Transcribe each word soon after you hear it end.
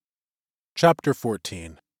Chapter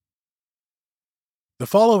 14. The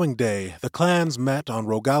following day, the clans met on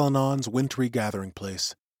Rogalanon's wintry gathering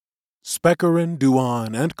place. Specarin,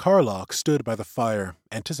 Duan, and Karlach stood by the fire,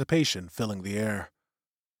 anticipation filling the air.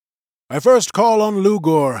 "I first call on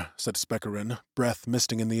Lugor," said Specarin, breath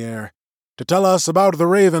misting in the air, "to tell us about the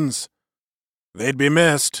ravens." "They'd be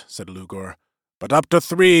missed," said Lugor, "but up to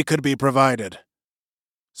 3 could be provided."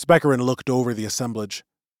 Specarin looked over the assemblage.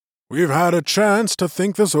 "We've had a chance to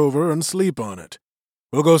think this over and sleep on it.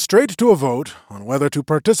 We'll go straight to a vote on whether to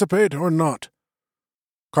participate or not."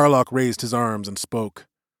 Karlach raised his arms and spoke.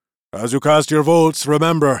 "As you cast your votes,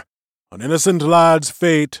 remember, an innocent lad's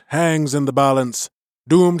fate hangs in the balance,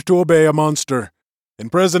 doomed to obey a monster,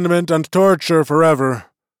 imprisonment and torture forever,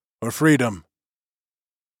 or freedom."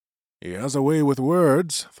 "He has a way with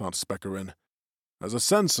words," thought Specarin. "As a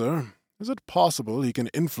censor, is it possible he can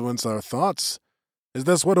influence our thoughts? Is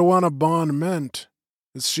this what Oana Bon meant?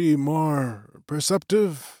 Is she more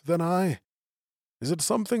perceptive than I? Is it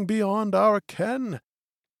something beyond our ken?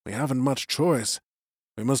 We haven't much choice.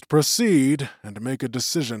 We must proceed and make a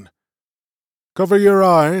decision." "Cover your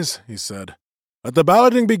eyes," he said. "Let the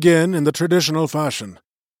balloting begin in the traditional fashion.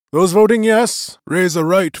 Those voting yes, raise a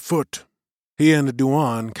right foot." He and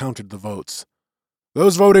Duan counted the votes.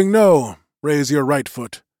 "Those voting no, raise your right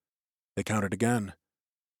foot." They counted again.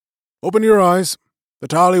 "Open your eyes. The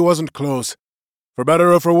tally wasn't close. For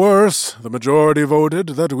better or for worse, the majority voted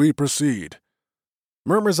that we proceed."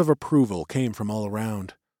 Murmurs of approval came from all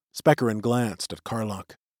around. Specarin glanced at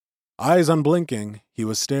Karlach. Eyes unblinking, he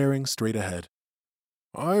was staring straight ahead.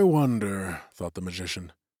 "I wonder," thought the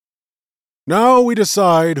magician. "Now we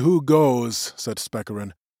decide who goes," said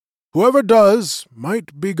Specarin. "Whoever does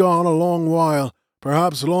might be gone a long while,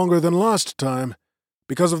 perhaps longer than last time.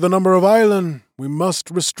 Because of the number of Island, we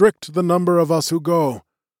must restrict the number of us who go."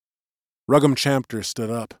 Ruggum Champter stood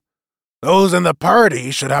up. "Those in the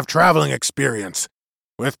party should have traveling experience,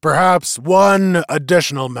 with perhaps 1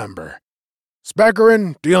 additional member.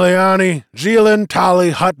 Specarin, Deliani, Gilin, Tali,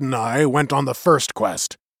 Hutt, and I went on the first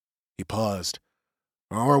quest." He paused.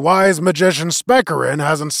 "Our wise magician Specarin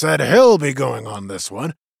hasn't said he'll be going on this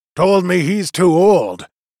one. Told me he's too old.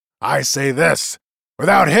 I say this,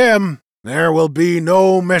 without him, there will be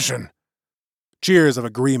no mission." Cheers of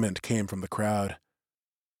agreement came from the crowd.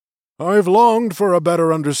 "I've longed for a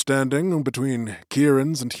better understanding between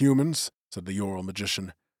Kierans and humans," said the Yoral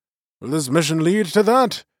magician. "Will this mission lead to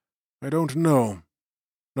that? I don't know.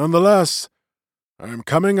 Nonetheless, I am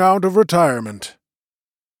coming out of retirement."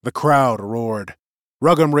 The crowd roared.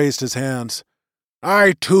 Ruggum raised his hands.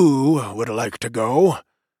 "I, too, would like to go."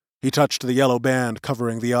 He touched the yellow band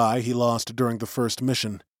covering the eye he lost during the first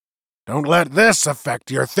mission. "Don't let this affect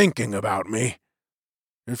your thinking about me."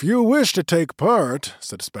 "If you wish to take part,"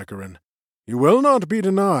 said Specarin, "you will not be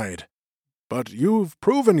denied. But you've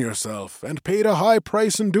proven yourself and paid a high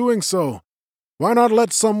price in doing so. Why not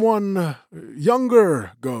let someone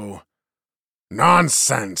younger go?"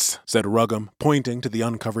 "Nonsense," said Ruggum, pointing to the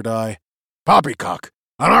uncovered eye. "Poppycock,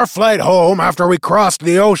 on our flight home after we crossed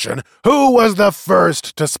the ocean, who was the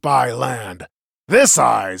first to spy land? This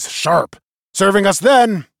eye's sharp. Serving us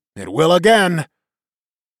then, it will again."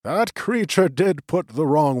 "That creature did put the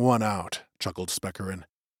wrong one out," chuckled Specarin.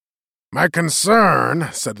 "My concern,"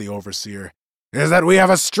 said the overseer, "is that we have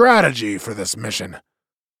a strategy for this mission."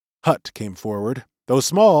 Hutt came forward. Though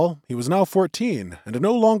small, he was now 14 and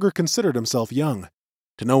no longer considered himself young.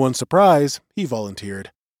 To no one's surprise, he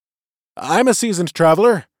volunteered. "I'm a seasoned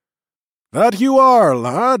traveler." "That you are,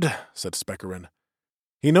 lad," said Specarin.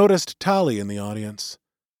 He noticed Tali in the audience.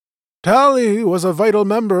 "Tali was a vital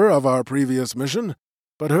member of our previous mission,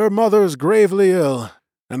 but her mother's gravely ill,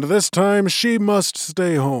 and this time she must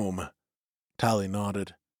stay home." Tali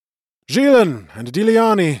nodded. "Gilin and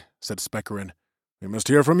Deliani," said Specarin. "We must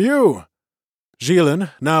hear from you."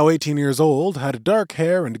 Gilin, now 18 years old, had dark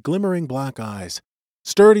hair and glimmering black eyes.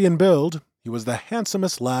 Sturdy in build, he was the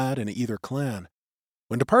handsomest lad in either clan.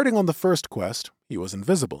 When departing on the first quest, he was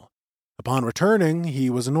invisible. Upon returning, he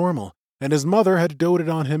was normal, and his mother had doted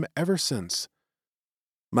on him ever since.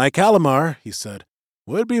 "My Calamar," he said,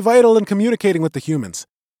 "would be vital in communicating with the humans.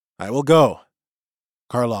 I will go."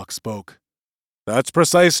 Karlach spoke. "That's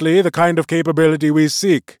precisely the kind of capability we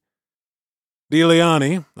seek."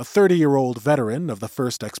 Deliani, a 30-year-old veteran of the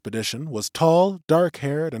first expedition, was tall,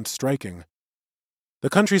 dark-haired, and striking. "The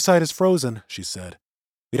countryside is frozen," she said.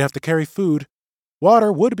 "We'd have to carry food.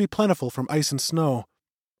 Water would be plentiful from ice and snow.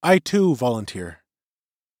 I, too, volunteer."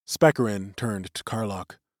 Specarin turned to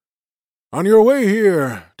Karlach. "On your way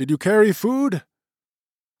here, did you carry food?"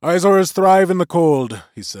 "Izors thrive in the cold,"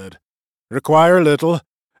 he said. "Require little,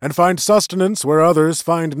 and find sustenance where others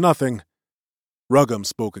find nothing. Ruggum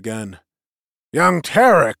spoke again. Young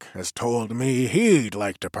Tarek has told me he'd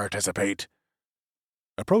like to participate.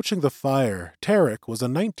 Approaching the fire, Tarek was a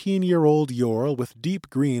 19-year-old Yorl with deep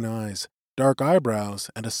green eyes, dark eyebrows,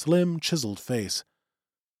 and a slim, chiseled face.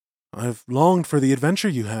 I've longed for the adventure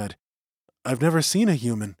you had. I've never seen a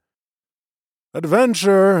human.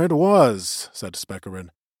 Adventure it was, said Speckerin,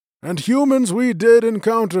 and humans we did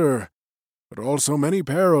encounter, but also many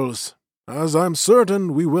perils, as I'm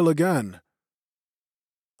certain we will again.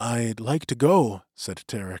 I'd like to go, said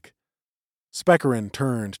Tarek. Speckerin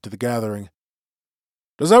turned to the gathering.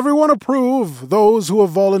 Does everyone approve, those who have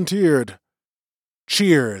volunteered?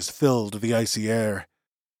 Cheers filled the icy air.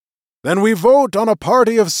 Then we vote on a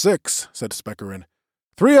party of 6, said Speckerin.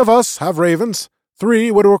 3 of us have ravens, 3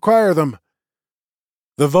 would require them.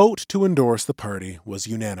 The vote to endorse the party was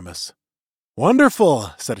unanimous.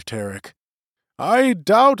 Wonderful, said Tarek. I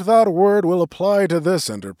doubt that word will apply to this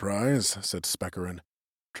enterprise, said Speckerin.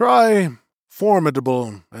 Try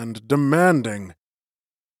formidable and demanding.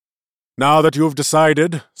 Now that you have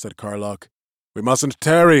decided, said Carlock, we mustn't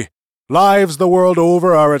tarry. Lives the world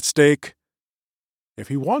over are at stake. If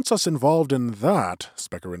he wants us involved in that,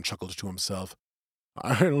 Speckerin chuckled to himself,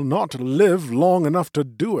 I'll not live long enough to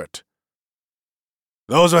do it.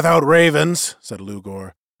 Those without ravens, said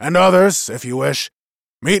Lugor, and others, if you wish,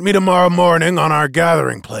 meet me tomorrow morning on our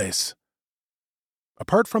gathering place.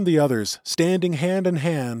 Apart from the others, standing hand in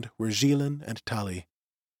hand were Gilin and Tali.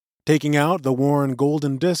 Taking out the worn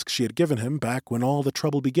golden disc she had given him back when all the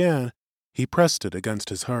trouble began, he pressed it against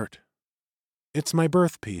his heart. It's my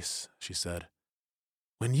birth piece, she said.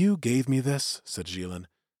 When you gave me this, said Gilin,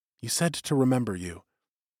 you said to remember you.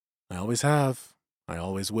 I always have. I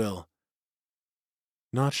always will.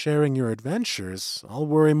 Not sharing your adventures, I'll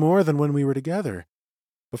worry more than when we were together.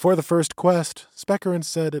 Before the first quest, Speckerin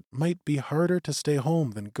said it might be harder to stay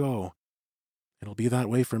home than go. It'll be that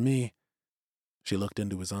way for me. She looked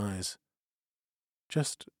into his eyes.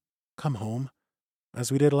 Just come home,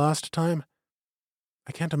 as we did last time.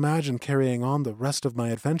 I can't imagine carrying on the rest of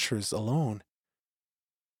my adventures alone.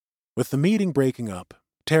 With the meeting breaking up,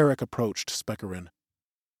 Tarek approached Speckerin.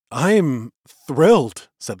 I'm thrilled,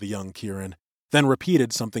 said the young Kieran, then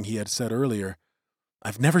repeated something he had said earlier.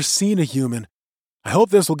 I've never seen a human. I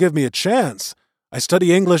hope this will give me a chance. I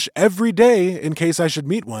study English every day in case I should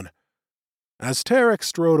meet one. As Tarek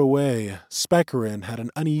strode away, Speckerin had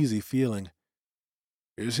an uneasy feeling.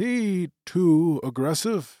 Is he too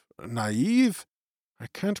aggressive? Naive? I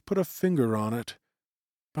can't put a finger on it.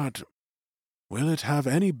 But will it have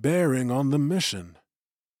any bearing on the mission?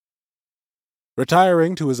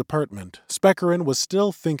 Retiring to his apartment, Speckerin was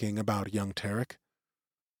still thinking about young Tarek.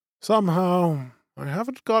 Somehow, I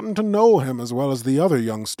haven't gotten to know him as well as the other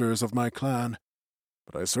youngsters of my clan,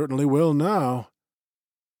 but I certainly will now.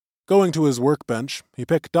 Going to his workbench, he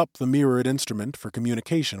picked up the mirrored instrument for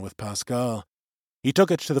communication with Pascal. He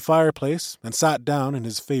took it to the fireplace and sat down in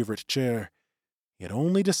his favorite chair. He had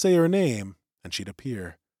only to say her name, and she'd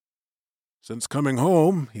appear. Since coming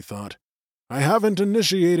home, he thought, I haven't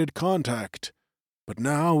initiated contact, but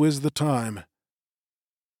now is the time.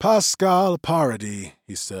 Pascal Paradis,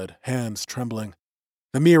 he said, hands trembling.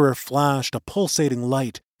 The mirror flashed a pulsating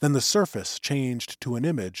light, then the surface changed to an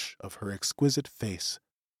image of her exquisite face.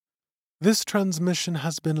 This transmission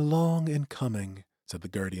has been long in coming, said the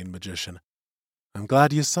guardian magician. I'm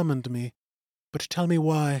glad you summoned me, but tell me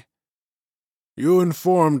why. You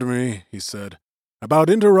informed me, he said, about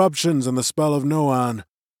interruptions in the spell of Noan.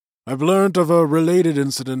 I've learnt of a related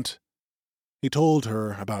incident. He told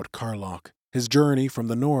her about Carlock, his journey from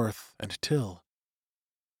the north, and Till.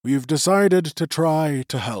 We've decided to try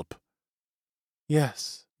to help.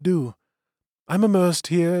 Yes, do. I'm immersed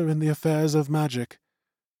here in the affairs of magic.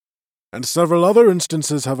 And several other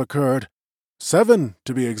instances have occurred. 7,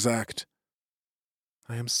 to be exact.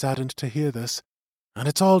 I am saddened to hear this, and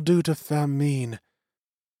it's all due to famine.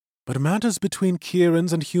 But matters between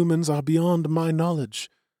Kierans and humans are beyond my knowledge.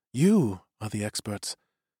 You are the experts.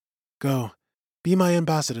 Go, be my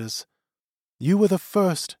ambassadors. You were the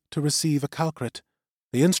first to receive a calcret,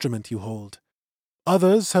 the instrument you hold.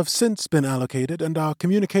 Others have since been allocated, and our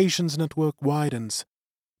communications network widens.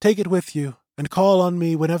 Take it with you, and call on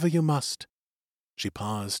me whenever you must. She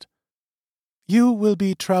paused. You will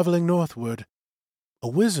be traveling northward. A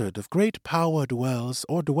wizard of great power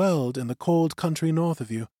dwelled in the cold country north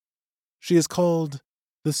of you. She is called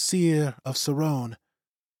the Seer of Serone.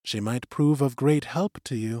 She might prove of great help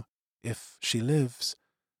to you, if she lives.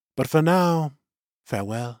 But for now,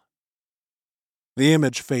 farewell. The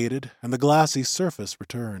image faded, and the glassy surface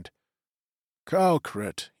returned.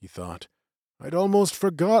 Calcret, he thought. I'd almost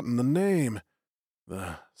forgotten the name.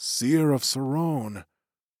 The Seer of Serone.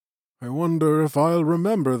 I wonder if I'll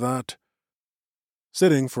remember that.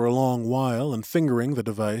 Sitting for a long while and fingering the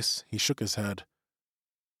device, he shook his head.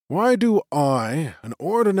 Why do I, an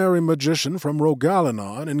ordinary magician from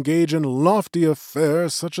Rogalanon, engage in lofty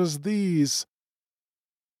affairs such as these?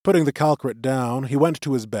 Putting the calcret down, he went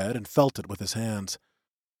to his bed and felt it with his hands.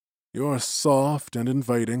 You're soft and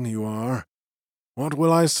inviting, you are. What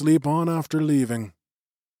will I sleep on after leaving?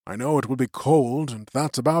 I know it will be cold, and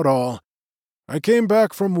that's about all. I came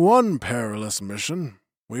back from one perilous mission.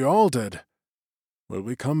 We all did. Will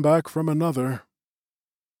we come back from another?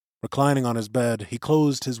 Reclining on his bed, he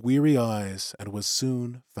closed his weary eyes and was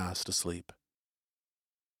soon fast asleep.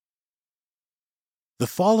 The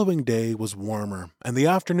following day was warmer, and the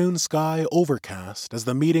afternoon sky overcast as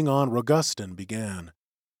the meeting on Rogustan began.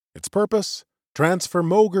 Its purpose? Transfer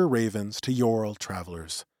Mogr ravens to Yorl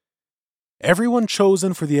travelers. Everyone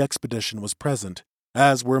chosen for the expedition was present,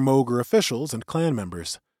 as were Mogr officials and clan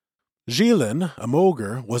members. Jilin, a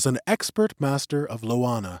Mogr, was an expert master of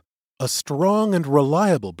Loana, a strong and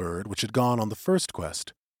reliable bird which had gone on the first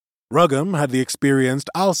quest. Ruggam had the experienced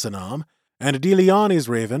Alsanam, and Diliani's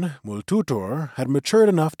raven, Multutor, had matured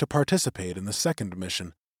enough to participate in the second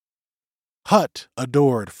mission. Hut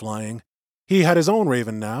adored flying. He had his own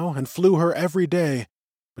raven now, and flew her every day,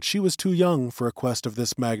 but she was too young for a quest of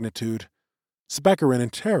this magnitude. Spekarin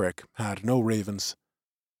and Tarek had no ravens.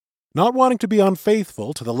 Not wanting to be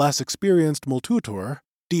unfaithful to the less experienced Multutor,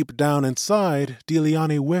 deep down inside,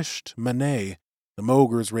 Diliani wished Manet, the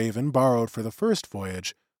Mogr's raven borrowed for the first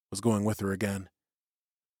voyage, was going with her again.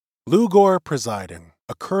 Lugor presiding,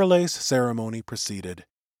 a Curlace ceremony proceeded.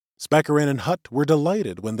 Spekarin and Hut were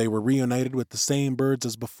delighted when they were reunited with the same birds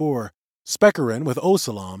as before, Spekarin with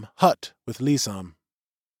Osalam, Hut with Lisam.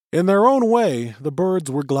 In their own way, the birds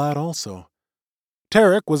were glad also.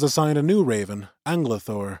 Tarek was assigned a new raven,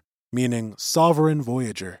 Anglothor, meaning sovereign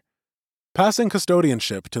voyager. Passing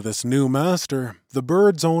custodianship to this new master, the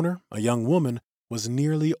bird's owner, a young woman, was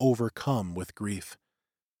nearly overcome with grief.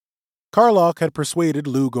 Karlach had persuaded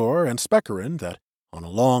Lugor and Spekarin that, on a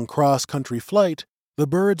long cross-country flight, the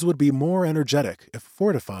birds would be more energetic if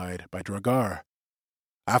fortified by Dragar.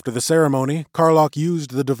 After the ceremony, Karlach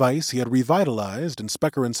used the device he had revitalized in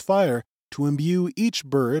Spekarin's fire to imbue each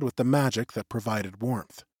bird with the magic that provided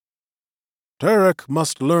warmth. Tarek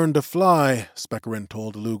must learn to fly, Spekarin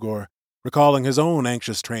told Lugor, recalling his own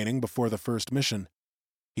anxious training before the first mission.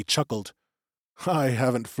 He chuckled. I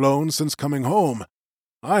haven't flown since coming home.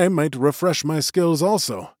 I might refresh my skills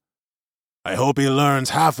also. I hope he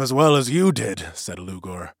learns half as well as you did, said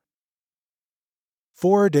Lugor.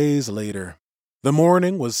 4 days later, the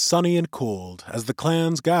morning was sunny and cold as the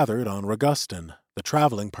clans gathered on Rogustan. The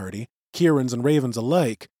traveling party, Kierans and Ravens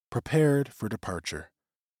alike, prepared for departure.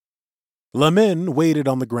 Lamin waited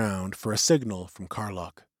on the ground for a signal from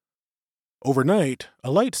Karlach. Overnight,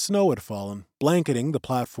 a light snow had fallen, blanketing the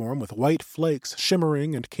platform with white flakes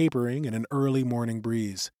shimmering and capering in an early morning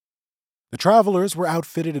breeze. The travelers were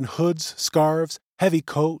outfitted in hoods, scarves, heavy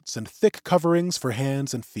coats, and thick coverings for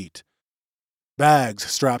hands and feet. Bags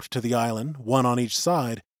strapped to the island, one on each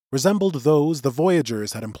side, resembled those the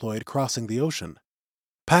voyagers had employed crossing the ocean.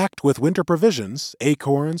 Packed with winter provisions,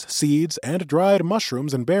 acorns, seeds, and dried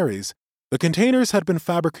mushrooms and berries, the containers had been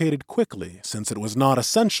fabricated quickly since it was not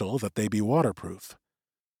essential that they be waterproof.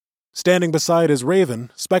 Standing beside his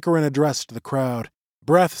raven, Spekarin addressed the crowd,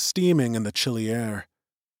 breath steaming in the chilly air.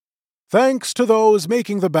 Thanks to those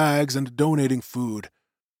making the bags and donating food.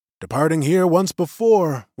 Departing here once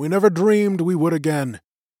before, we never dreamed we would again.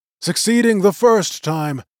 Succeeding the first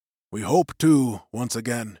time, we hope to once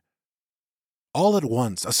again. All at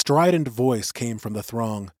once, a strident voice came from the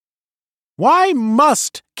throng. Why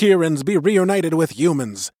must Kierans be reunited with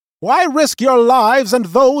humans? Why risk your lives and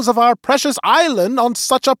those of our precious island on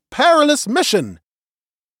such a perilous mission?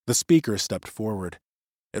 The speaker stepped forward.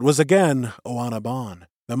 It was again Oana Bon,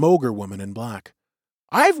 the Mogr woman in black.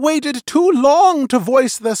 I've waited too long to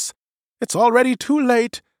voice this. It's already too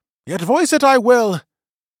late, yet voice it I will.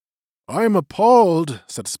 I'm appalled,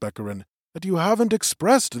 said Spekarin, that you haven't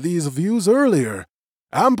expressed these views earlier.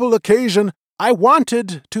 Ample occasion. I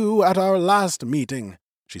wanted to at our last meeting,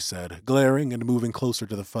 she said, glaring and moving closer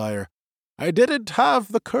to the fire. I didn't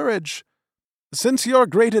have the courage. Since your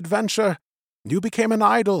great adventure, you became an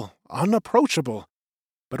idol, unapproachable.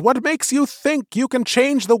 But what makes you think you can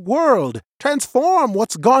change the world, transform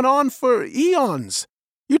what's gone on for eons?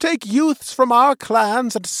 You take youths from our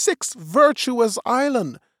clans and 6 virtuous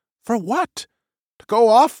island. For what? To go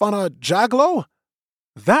off on a jaglo?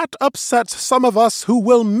 That upsets some of us who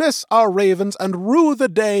will miss our ravens and rue the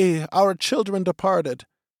day our children departed.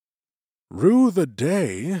 Rue the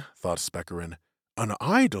day, thought Speckerin. An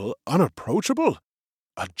idol, unapproachable?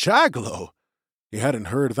 A jaglo! He hadn't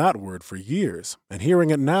heard that word for years, and hearing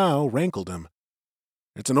it now rankled him.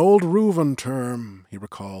 It's an old Reuven term, he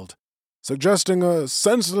recalled, suggesting a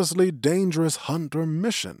senselessly dangerous hunt or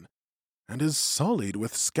mission, and is sullied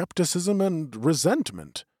with skepticism and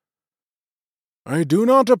resentment. I do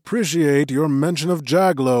not appreciate your mention of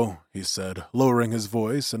Jaglo, he said, lowering his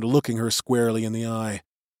voice and looking her squarely in the eye.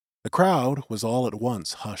 The crowd was all at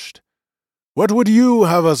once hushed. What would you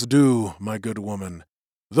have us do, my good woman?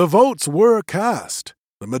 The votes were cast.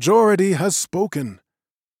 The majority has spoken.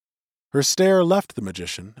 Her stare left the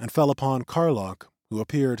magician and fell upon Karlach, who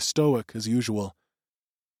appeared stoic as usual.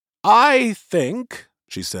 I think,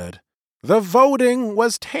 she said, the voting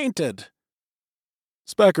was tainted.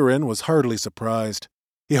 Speckerin was hardly surprised.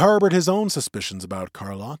 He harbored his own suspicions about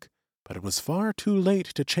Karlach, but it was far too late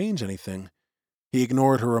to change anything. He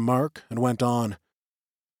ignored her remark and went on.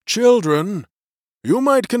 Children, you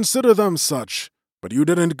might consider them such, but you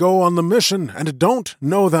didn't go on the mission and don't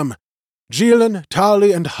know them. Jilin,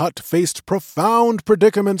 Tali, and Hut faced profound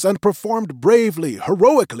predicaments and performed bravely,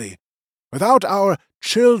 heroically. Without our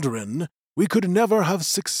children, we could never have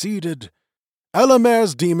succeeded.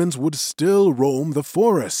 Elamer's demons would still roam the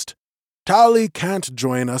forest. Tali can't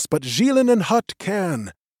join us, but Jilin and Hut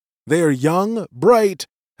can. They are young, bright,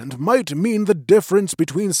 and might mean the difference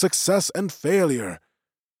between success and failure.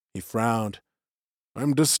 He frowned.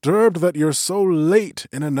 I'm disturbed that you're so late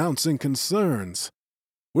in announcing concerns.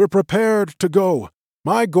 We're prepared to go.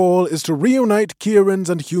 My goal is to reunite Kiirans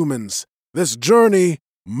and humans. This journey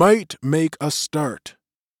might make a start.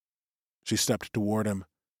 She stepped toward him.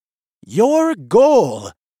 Your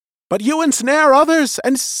goal! But you ensnare others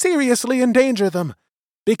and seriously endanger them.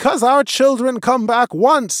 Because our children come back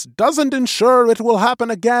once doesn't ensure it will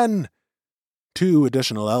happen again. 2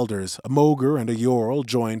 additional elders, a Mogr and a Yorl,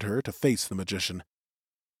 joined her to face the magician.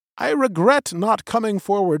 I regret not coming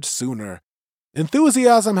forward sooner.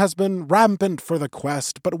 Enthusiasm has been rampant for the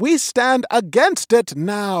quest, but we stand against it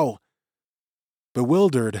now.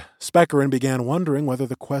 Bewildered, Speckerin began wondering whether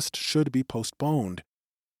the quest should be postponed,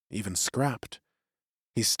 even scrapped.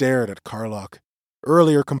 He stared at Karlach.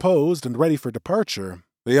 Earlier composed and ready for departure,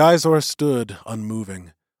 the Izor stood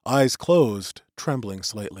unmoving, eyes closed, trembling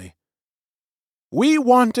slightly. We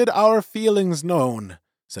wanted our feelings known,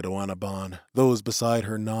 said Oanaban, those beside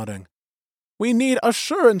her nodding. We need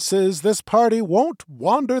assurances this party won't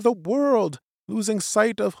wander the world, losing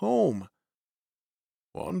sight of home.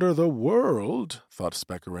 Wander the world, thought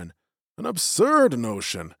Speckerin. An absurd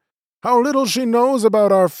notion. How little she knows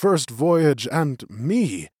about our first voyage and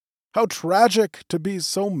me. How tragic to be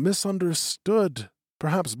so misunderstood,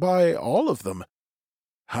 perhaps by all of them.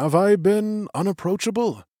 Have I been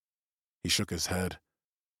unapproachable? He shook his head.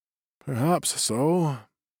 Perhaps so.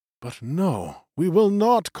 But no, we will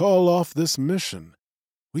not call off this mission.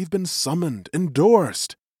 We've been summoned,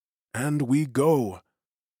 endorsed, and we go.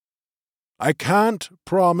 I can't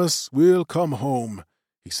promise we'll come home,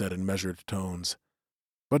 he said in measured tones.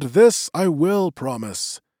 But this I will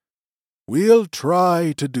promise. We'll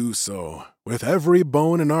try to do so, with every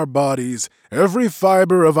bone in our bodies, every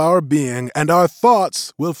fiber of our being, and our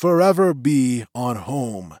thoughts will forever be on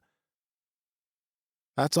home.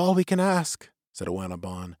 That's all we can ask, said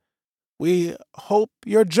Oanaban. We hope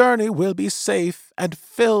your journey will be safe and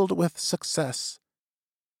filled with success.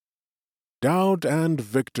 Doubt and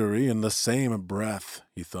victory in the same breath,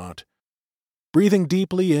 he thought. Breathing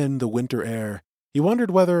deeply in the winter air, he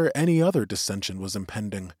wondered whether any other dissension was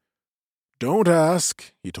impending. Don't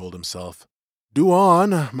ask, he told himself. Do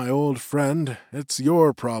on, my old friend. It's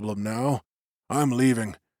your problem now. I'm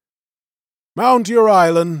leaving. Mount your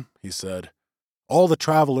island, he said. All the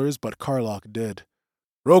travelers but Karlach did.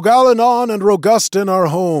 Rogalanon and Rogustin are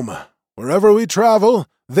home. Wherever we travel,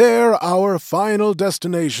 they're our final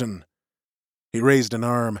destination. He raised an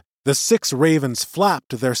arm. The 6 ravens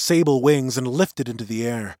flapped their sable wings and lifted into the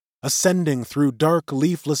air, ascending through dark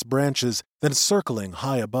leafless branches, then circling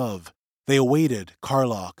high above. They awaited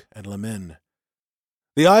Karlach and Lemin.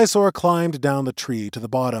 The Izor climbed down the tree to the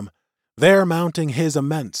bottom, there mounting his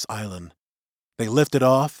immense island. They lifted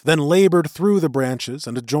off, then labored through the branches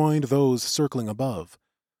and joined those circling above.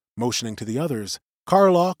 Motioning to the others,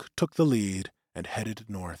 Karlach took the lead and headed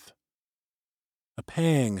north. A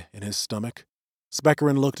pang in his stomach,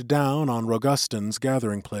 Speckerin looked down on Rogustin's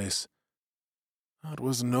gathering place. That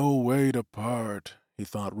was no way to part, he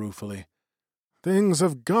thought ruefully. Things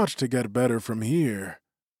have got to get better from here.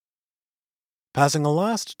 Passing a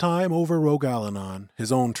last time over Rogalanon,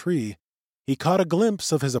 his own tree, he caught a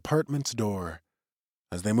glimpse of his apartment's door.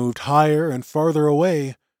 As they moved higher and farther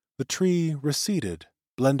away, The tree receded,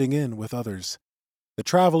 blending in with others, the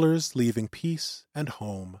travelers leaving peace and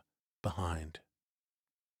home behind.